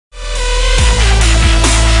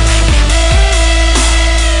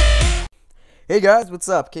Hey guys, what's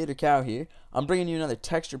up? CaderKast here. I'm bringing you another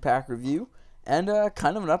texture pack review and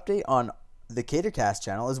kind of an update on the CaderKast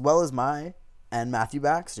channel as well as my and Matthew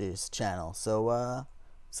Baxter's channel. So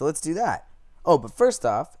let's do that. Oh, but first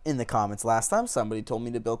off, in the comments last time somebody told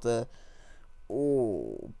me to build a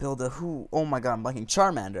who? Oh my god, I'm blanking.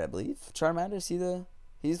 Charmander, I believe. Charmander,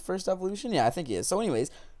 he's first evolution? Yeah, I think he is. So anyways,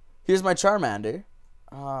 here's my Charmander.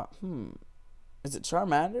 Is it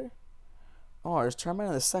Charmander? Oh, there's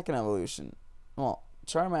Charmander the second evolution. Well,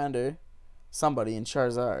 Charmander, somebody, and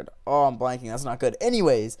Charizard. Oh, I'm blanking. That's not good.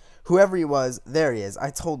 Anyways, whoever he was, there he is. I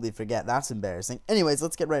totally forget. That's embarrassing. Anyways,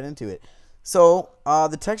 let's get right into it. So,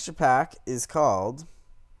 the texture pack is called,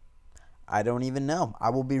 I don't even know. I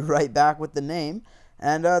will be right back with the name,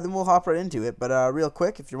 and then we'll hop right into it. But real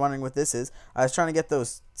quick, if you're wondering what this is, I was trying to get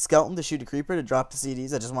those skeleton to shoot a creeper to drop the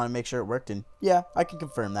CDs. I just want to make sure it worked, and yeah, I can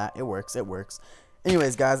confirm that. It works. It works.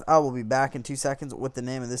 Anyways, guys, I will be back in 2 seconds with the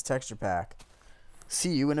name of this texture pack.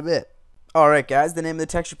 See you in a bit. Alright, guys, the name of the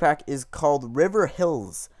texture pack is called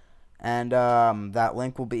RiverHills. And that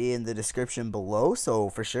link will be in the description below, so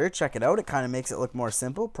for sure, check it out. It kind of makes it look more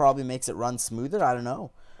simple. Probably makes it run smoother. I don't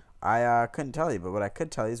know. I couldn't tell you, but what I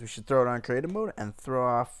could tell you is we should throw it on creative mode and throw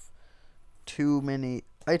off too many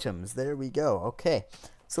items. There we go. Okay.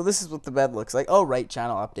 So this is what the bed looks like. Oh, right,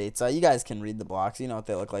 channel updates. You guys can read the blocks. You know what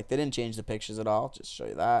they look like. They didn't change the pictures at all. Just show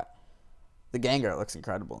you that. The Gengar looks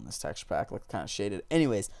incredible in this texture pack. Looks kind of shaded.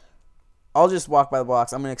 Anyways, I'll just walk by the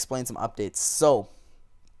blocks. I'm going to explain some updates. So,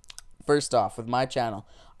 first off, with my channel,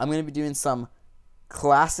 I'm going to be doing some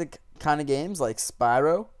classic kind of games like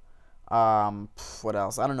Spyro. What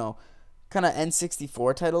else? I don't know. Kind of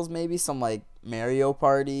N64 titles maybe. Some like Mario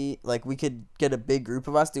Party. Like we could get a big group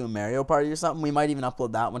of us doing Mario Party or something. We might even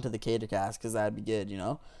upload that one to the CaderKast because that'd be good, you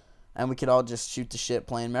know. And we could all just shoot the shit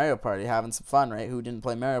playing Mario Party, having some fun, right? Who didn't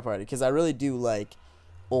play Mario Party? Because I really do like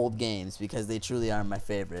old games because they truly are my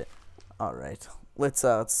favorite. All right, let's.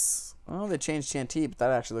 Oh, they changed Chantee, but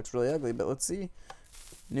that actually looks really ugly. But let's see.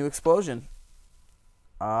 New explosion.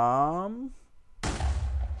 I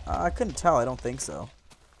couldn't tell. I don't think so.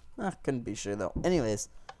 Couldn't be sure though. Anyways.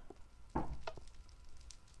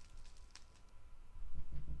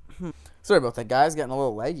 Sorry about that, guys. Getting a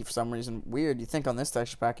little laggy for some reason. Weird. You think on this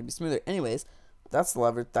texture pack it'd be smoother. Anyways, that's the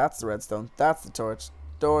lever. That's the redstone. That's the torch.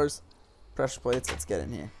 Doors. Pressure plates. Let's get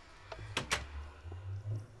in here.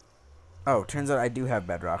 Oh, turns out I do have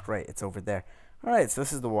bedrock. Right, it's over there. Alright, so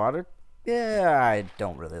this is the water. Yeah, I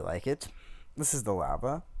don't really like it. This is the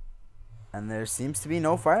lava. And there seems to be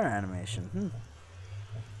no fire animation.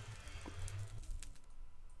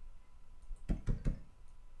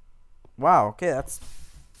 Wow, okay, that's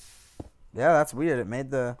weird. It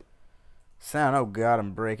made the sound. Oh god,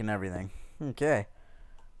 I'm breaking everything. Okay.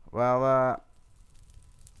 Well,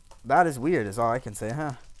 that is weird is all I can say,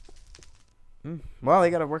 huh? Well,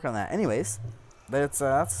 they gotta work on that. Anyways, that's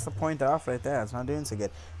a point off right there. It's not doing so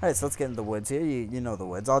good. Alright, so let's get into the woods here. You know the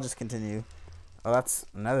woods. I'll just continue. Oh, that's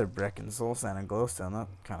another brick and soul sand and glowstone. That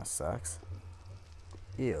kind of sucks.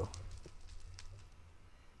 Ew.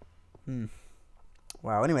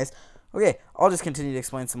 Wow, anyways. Okay, I'll just continue to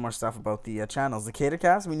explain some more stuff about the channels. The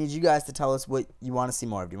CaderKast, we need you guys to tell us what you want to see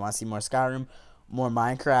more of. Do you want to see more Skyrim, more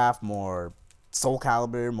Minecraft, more Soul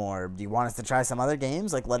Calibur, more... Do you want us to try some other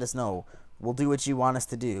games? Like, let us know. We'll do what you want us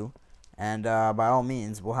to do. And by all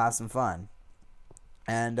means, we'll have some fun.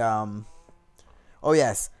 And, oh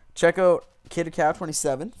yes, check out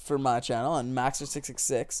CaderKast27 for my channel and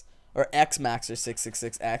Maxer666, or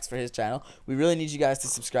XMaxer666X for his channel. We really need you guys to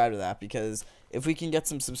subscribe to that because... if we can get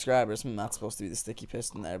some subscribers, that's supposed to be the sticky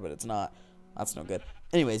piston there, but it's not. That's no good.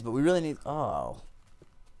 Anyways, but we really need. Oh,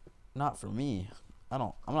 not for me.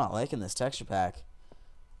 I'm not liking this texture pack.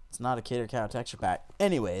 It's not a CaderKast texture pack.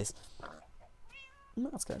 Anyways,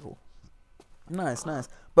 that's kind of cool. Nice, nice.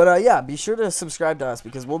 But yeah, be sure to subscribe to us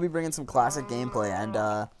because we'll be bringing some classic gameplay. And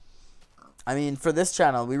I mean, for this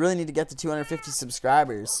channel, we really need to get to 250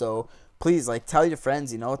 subscribers. So please, like, tell your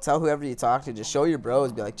friends. You know, tell whoever you talk to. Just show your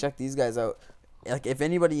bros. Be like, check these guys out. Like, if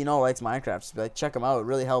anybody you know likes Minecraft, just be like, check them out. It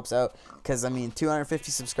really helps out. Because, I mean, 250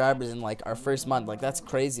 subscribers in, like, our first month. Like, that's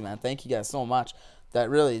crazy, man. Thank you guys so much. That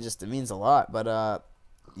really just, it means a lot. But,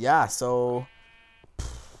 yeah, so,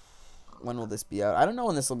 when will this be out? I don't know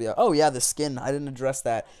when this will be out. Oh, yeah, the skin. I didn't address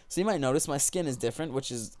that. So, you might notice my skin is different, which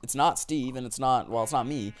is, it's not Steve, and it's not, well, it's not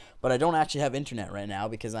me. But I don't actually have internet right now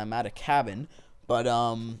because I'm at a cabin. But,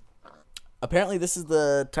 apparently this is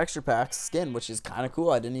the texture pack skin, which is kind of cool.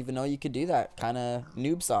 I didn't even know you could do that. Kind of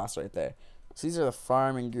noob sauce right there. So these are the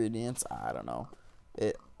farm ingredients. I don't know.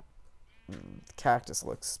 The cactus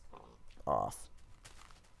looks off.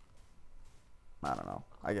 I don't know.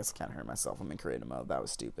 I guess I can't hurt myself. I'm in creative mode. That was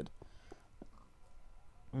stupid.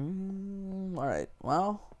 Alright,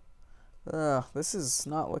 well, this is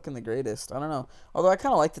not looking the greatest. I don't know. Although I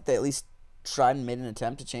kind of like that they at least tried and made an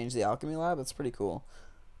attempt to change the alchemy lab. That's pretty cool.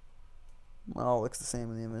 Well, it looks the same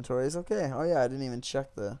in the inventories. Okay. Oh, yeah, I didn't even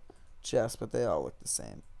check the chest, but they all look the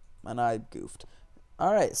same. And I goofed.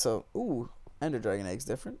 Alright, so, ooh, Ender Dragon Egg's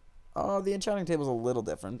different. Oh, the enchanting table's a little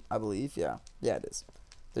different, I believe. Yeah, it is.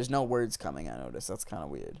 There's no words coming, I noticed. That's kind of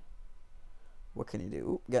weird. What can you do?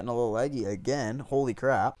 Ooh, getting a little leggy again. Holy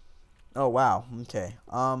crap. Oh, wow. Okay.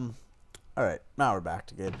 Alright, now we're back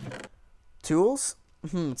to good. Tools?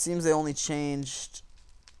 It seems they only changed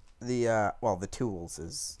the, well, the tools,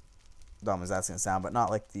 as dumb as that's going to sound, but not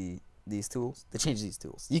like these tools. They changed these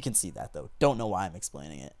tools. You can see that, though. Don't know why I'm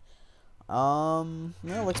explaining it. Yeah,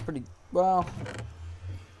 it looks pretty, well,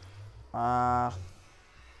 I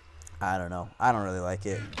don't know. I don't really like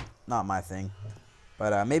it. Not my thing.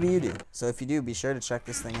 But maybe you do. So if you do, be sure to check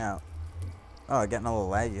this thing out. Oh, getting a little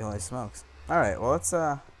laggy. Holy smokes. Alright, well, let's,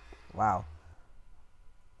 wow.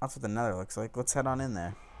 That's what the nether looks like. Let's head on in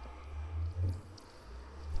there.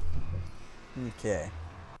 Okay.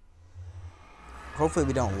 Hopefully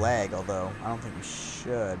we don't lag, although I don't think we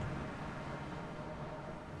should.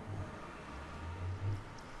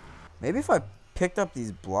 Maybe if I picked up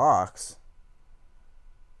these blocks,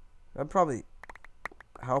 that'd probably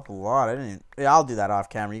help a lot. I didn't even, yeah, I'll do that off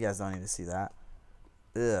camera. You guys don't need to see that.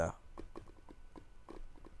 Ugh.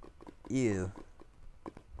 Ew.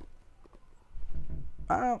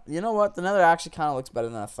 You know what? The nether actually kind of looks better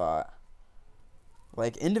than I thought.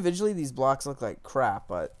 Like, individually, these blocks look like crap,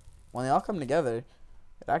 but when they all come together,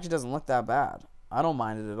 it actually doesn't look that bad. I don't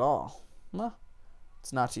mind it at all. No,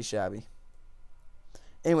 it's not too shabby.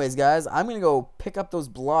 Anyways, guys, I'm going to go pick up those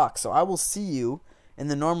blocks, so I will see you in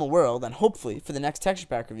the normal world, and hopefully, for the next texture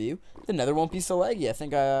pack review, the nether won't be so laggy. I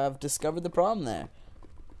think I've discovered the problem there.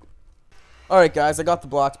 Alright, guys, I got the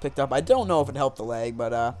blocks picked up. I don't know if it helped the lag,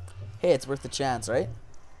 but, hey, it's worth the chance, right?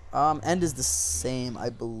 End is the same, I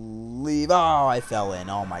believe. Oh, I fell in.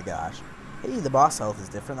 Oh, my gosh. Hey, the boss health is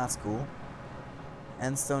different. That's cool.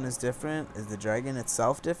 Endstone is different. Is the dragon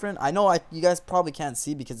itself different? I know you guys probably can't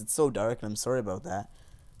see because it's so dark, and I'm sorry about that.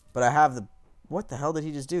 But I have the... What the hell did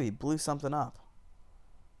he just do? He blew something up.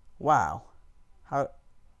 Wow. How...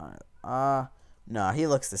 No, he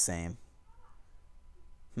looks the same.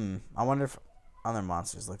 I wonder if other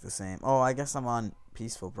monsters look the same. Oh, I guess I'm on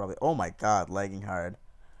peaceful probably. Oh my god, lagging hard.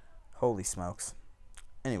 Holy smokes.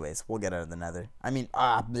 Anyways, we'll get out of the nether. I mean,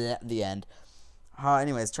 bleh, the end.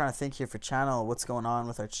 Anyways, trying to think here for channel. What's going on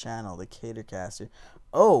with our channel? The CaderKast.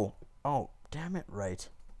 Oh, damn it, right.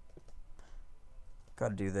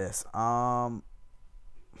 Gotta do this. What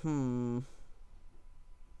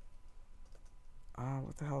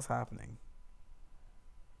the hell's happening?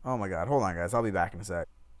 Oh my god, hold on, guys. I'll be back in a sec.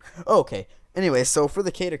 Okay. Anyway, so for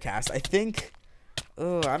the CaderKast, I think...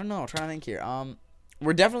 I don't know. I'm trying to think here.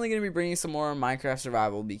 We're definitely going to be bringing some more Minecraft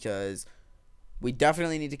survival because we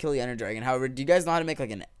definitely need to kill the Ender Dragon. However, do you guys know how to make like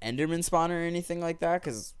an Enderman spawner or anything like that?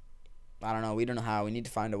 Because, I don't know. We don't know how. We need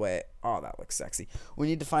to find a way. Oh, that looks sexy. We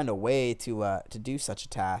need to find a way to do such a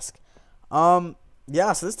task.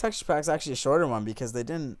 Yeah, so this texture pack is actually a shorter one because they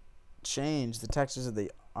didn't change the textures of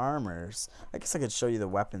the armors. I guess I could show you the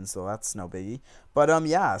weapons, so that's no biggie. But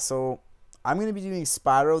yeah, so I'm gonna be doing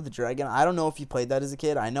Spyro the Dragon. I don't know if you played that as a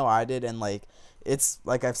kid. I know I did, and like it's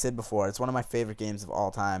like I've said before, it's one of my favorite games of all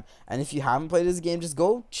time. And if you haven't played it as a game, just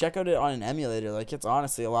go check out it on an emulator. Like it's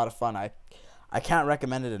honestly a lot of fun. I can't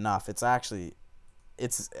recommend it enough. It's actually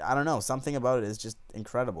I don't know, something about it is just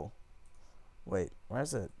incredible. Wait,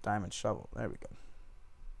 where's the diamond shovel? There we go.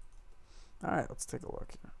 Alright, let's take a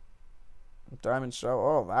look here. Diamond shovel.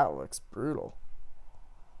 Oh, that looks brutal.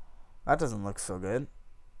 That doesn't look so good.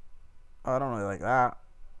 Oh, I don't really like that.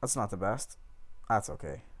 That's not the best. That's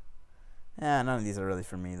okay. Yeah, none of these are really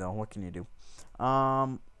for me, though. What can you do?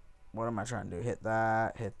 What am I trying to do? Hit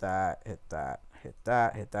that, hit that, hit that, hit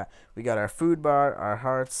that, hit that. We got our food bar, our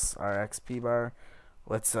hearts, our XP bar.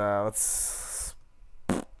 Let's...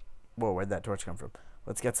 Whoa, where'd that torch come from?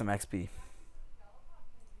 Let's get some XP.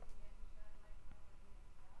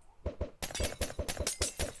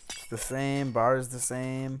 The same, bar is the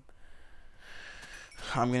same.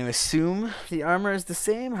 I'm going to assume the armor is the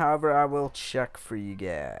same. However, I will check for you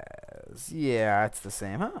guys. Yeah, it's the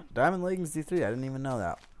same. Huh? Diamond leggings do 3. I didn't even know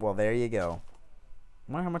that. Well, there you go.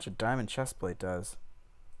 I wonder how much a diamond chestplate does.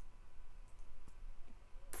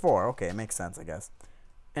 4. Okay, it makes sense, I guess.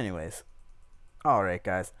 Anyways. Alright,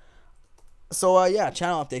 guys. Yeah,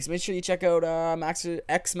 channel updates. Make sure you check out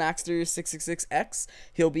Maxter666X.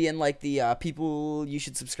 He'll be in like the people you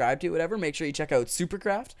should subscribe to, whatever. Make sure you check out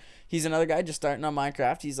Supercraft. He's another guy just starting on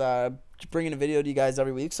Minecraft. He's bringing a video to you guys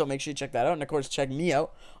every week, so make sure you check that out. And of course, check me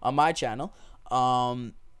out on my channel.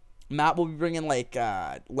 Matt will be bringing like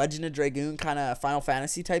Legend of Dragoon kind of Final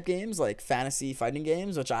Fantasy type games, like fantasy fighting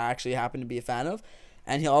games, which I actually happen to be a fan of.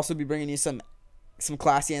 And he'll also be bringing you some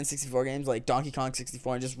classy N64 games like Donkey Kong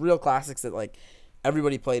 64 and just real classics that like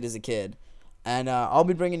everybody played as a kid. And I'll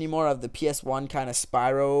be bringing you more of the PS1 kind of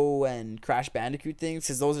Spyro and Crash Bandicoot things,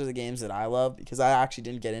 because those are the games that I love, because I actually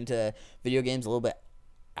didn't get into video games a little bit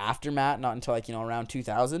after Matt, not until like, you know, around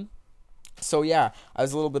 2000. So yeah, I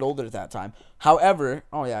was a little bit older at that time. However,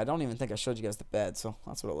 oh yeah, I don't even think I showed you guys the bed, so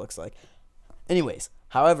that's what it looks like. Anyways,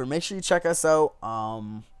 however, make sure you check us out.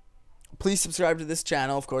 Please subscribe to this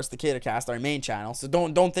channel, of course, the CaderKast, our main channel. So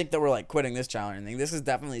don't think that we're like quitting this channel or anything. This is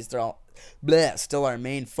definitely still our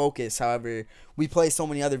main focus. However, we play so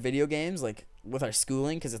many other video games like with our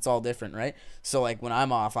schooling, because it's all different, right? So like when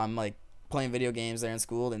I'm off, I'm like playing video games there in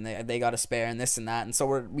school, and they got a spare and this and that, and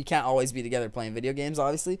so we can't always be together playing video games,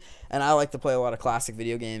 obviously. And I like to play a lot of classic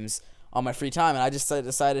video games on my free time, and I just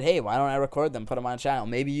decided, hey, why don't I record them, put them on a channel?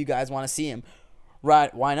 Maybe you guys want to see them.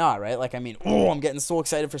 Right, why not, right? Like, I mean, I'm getting so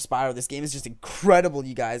excited for Spyro. This game is just incredible,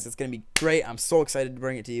 you guys. It's going to be great. I'm so excited to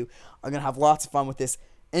bring it to you. I'm going to have lots of fun with this.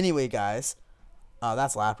 Anyway, guys,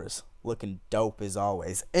 that's Lapras. Looking dope as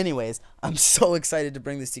always. Anyways, I'm so excited to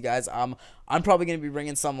bring this to you guys. I'm probably going to be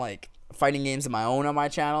bringing some, like, fighting games of my own on my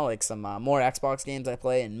channel, like some more Xbox games I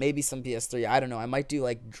play, and maybe some PS3. I don't know. I might do,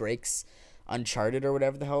 like, Drake's Uncharted or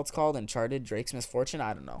whatever the hell it's called. Uncharted, Drake's Misfortune.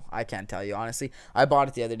 I don't know. I can't tell you, honestly. I bought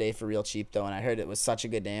it the other day for real cheap, though, and I heard it was such a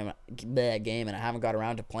good game, and I haven't got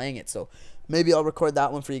around to playing it, so maybe I'll record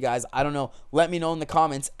that one for you guys. I don't know. Let me know in the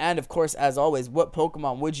comments, and of course, as always, what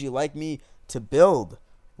Pokemon would you like me to build?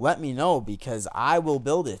 Let me know, because I will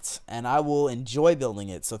build it, and I will enjoy building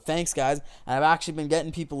it. So thanks, guys. And I've actually been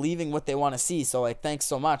getting people leaving what they want to see, so like, thanks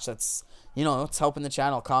so much. That's, you know, it's helping the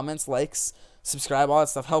channel. Comments, likes, subscribe, all that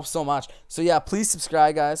stuff helps so much. So yeah, please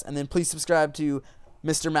subscribe, guys, and then please subscribe to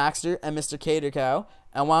Mr. Maxter and Mr. CaderKast,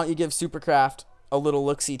 and why don't you give Supercraft a little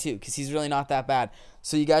look-see too, because he's really not that bad.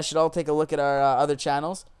 So you guys should all take a look at our other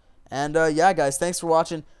channels. And yeah, guys, thanks for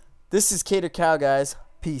watching. This is CaderKast, guys.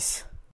 Peace.